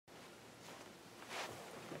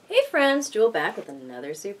friends, Jewel back with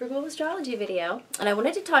another super cool astrology video. And I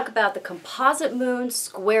wanted to talk about the composite moon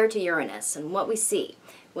square to Uranus and what we see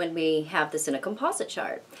when we have this in a composite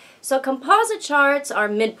chart. So composite charts are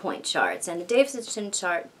midpoint charts, and the Davidson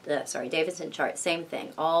chart, same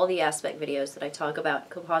thing. All the aspect videos that I talk about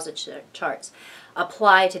composite charts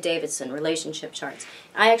apply to Davidson relationship charts.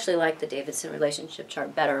 I actually like the Davidson relationship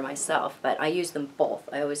chart better myself, but I use them both.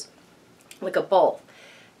 I always look at both,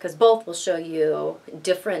 because both will show you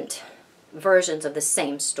different versions of the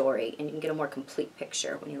same story, and you can get a more complete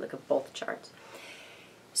picture when you look at both charts.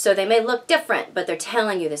 So they may look different, but they're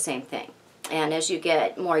telling you the same thing. And as you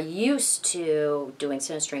get more used to doing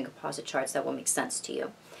synastry and composite charts, that will make sense to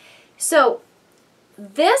you. So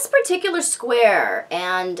this particular square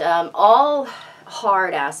and all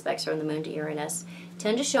hard aspects from the moon to Uranus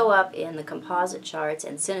tend to show up in the composite charts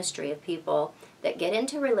and synastry of people that get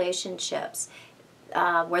into relationships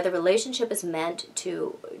where the relationship is meant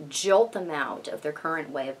to jolt them out of their current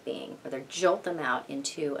way of being, or they jolt them out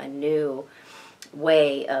into a new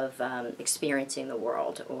way of experiencing the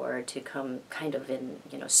world, or to come kind of in,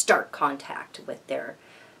 stark contact with their,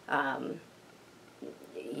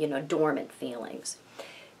 dormant feelings.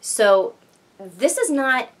 So this is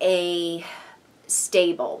not a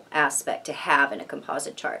stable aspect to have in a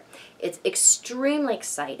composite chart. It's extremely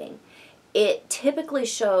exciting. It typically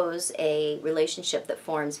shows a relationship that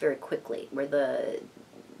forms very quickly, where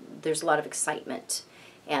there's a lot of excitement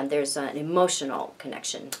and there's an emotional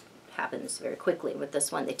connection happens very quickly with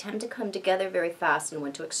this one. They tend to come together very fast and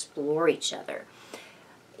want to explore each other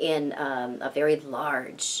in a very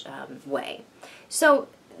large way. So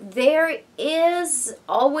there is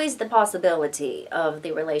always the possibility of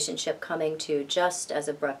the relationship coming to just as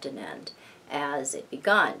abrupt an end as it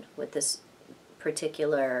begun with this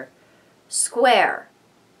particular square,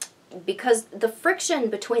 because the friction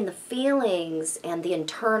between the feelings and the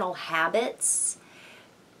internal habits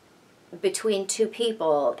between two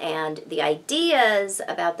people and the ideas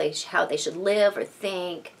about how they should live or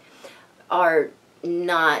think are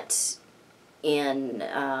not in,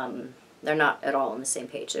 they're not at all on the same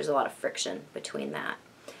page. There's a lot of friction between that.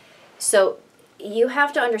 So you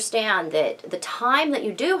have to understand that the time that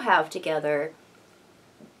you do have together,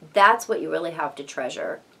 that's what you really have to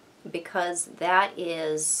treasure, because that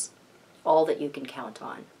is all that you can count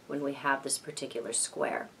on when we have this particular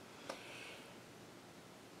square.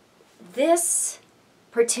 This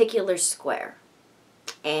particular square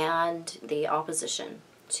and the opposition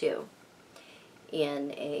too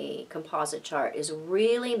in a composite chart is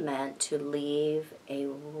really meant to leave a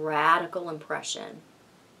radical impression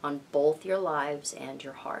on both your lives and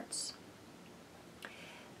your hearts.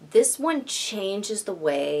 This one changes the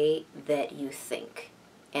way that you think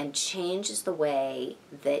and changes the way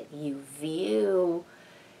that you view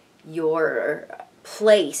your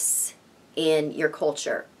place in your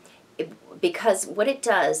culture. Because what it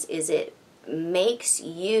does is it makes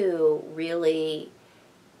you really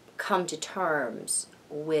come to terms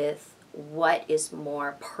with what is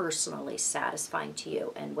more personally satisfying to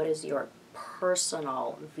you and what is your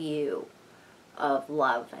personal view of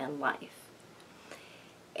love and life.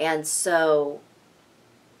 And so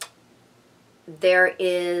there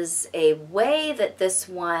is a way that this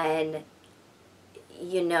one,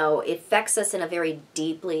 it affects us in a very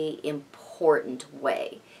deeply important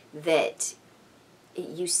way that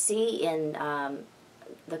you see in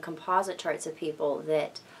the composite charts of people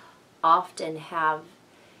that often have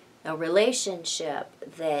a relationship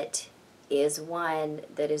that is one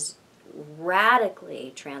that is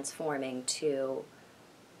radically transforming to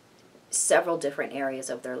several different areas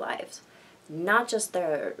of their lives. Not just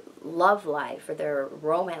their love life or their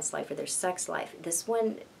romance life or their sex life. This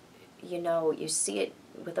one, you see it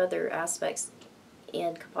with other aspects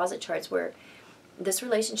in composite charts where this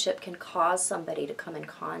relationship can cause somebody to come in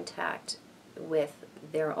contact with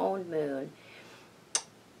their own moon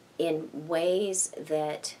in ways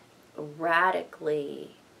that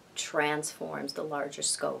radically transforms the larger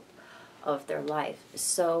scope of their life.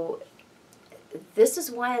 So this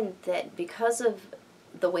is one that, because of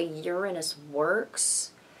the way Uranus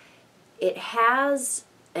works, it has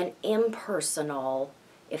an impersonal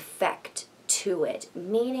effect to it,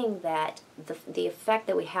 meaning that the effect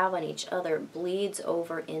that we have on each other bleeds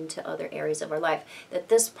over into other areas of our life that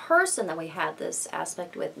this person that we had this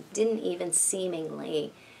aspect with didn't even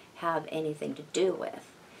seemingly have anything to do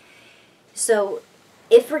with. So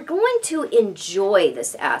if we're going to enjoy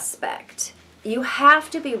this aspect, you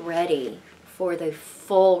have to be ready for the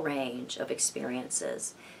full range of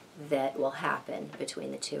experiences that will happen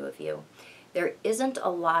between the two of you. There isn't a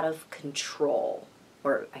lot of control,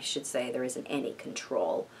 or I should say there isn't any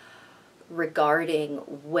control regarding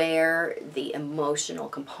where the emotional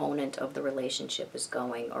component of the relationship is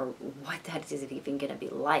going, or what that is even going to be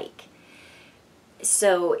like.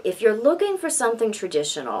 So if you're looking for something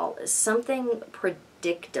traditional, something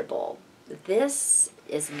predictable, this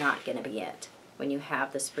is not going to be it when you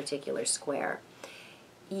have this particular square.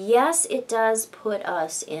 Yes, it does put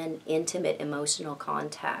us in intimate emotional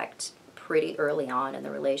contact pretty early on in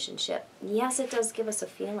the relationship. Yes, it does give us a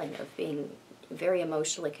feeling of being very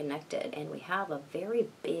emotionally connected, and we have a very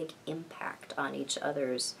big impact on each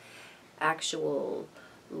other's actual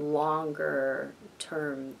longer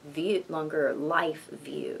term view, longer life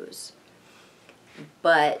views.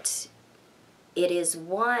 But it is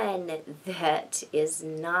one that is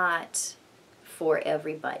not for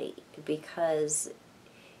everybody, because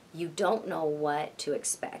you don't know what to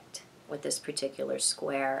expect with this particular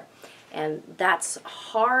square. And that's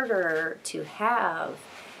harder to have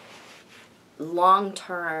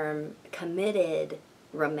long-term, committed,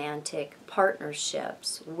 romantic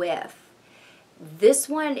partnerships with. This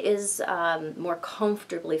one is more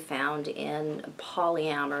comfortably found in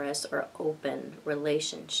polyamorous or open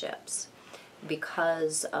relationships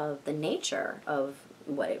because of the nature of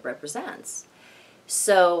what it represents.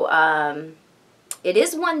 So it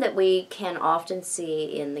is one that we can often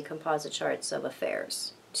see in the composite charts of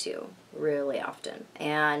affairs too, really often.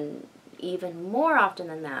 And even more often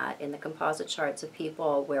than that in the composite charts of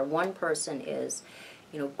people where one person is,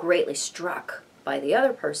 greatly struck by the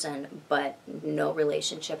other person, but no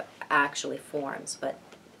relationship actually forms, but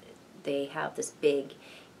they have this big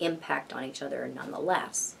impact on each other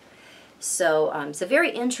nonetheless. So it's a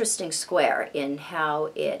very interesting square in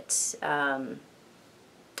how it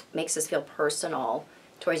makes us feel personal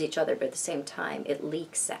towards each other, but at the same time it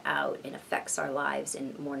leaks out and affects our lives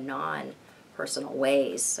in more non-personal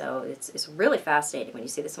ways. So it's really fascinating when you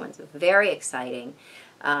see this one. It's very exciting.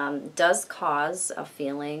 Does cause a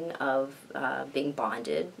feeling of being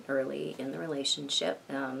bonded early in the relationship,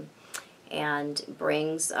 and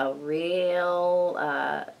brings a real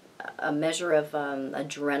a measure of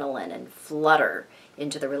adrenaline and flutter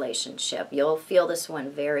into the relationship. You'll feel this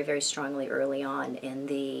one very, very strongly early on in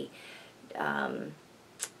the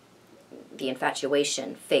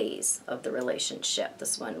infatuation phase of the relationship.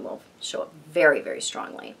 This one will show up very, very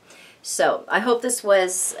strongly. So I hope this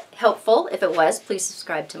was helpful. If it was, please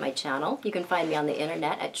subscribe to my channel. You can find me on the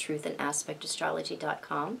internet at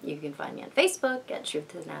truthandaspectastrology.com. You can find me on Facebook at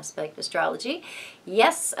Truth and Aspect Astrology.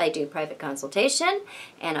 Yes, I do private consultation,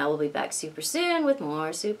 and I will be back super soon with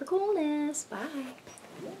more super coolness. Bye.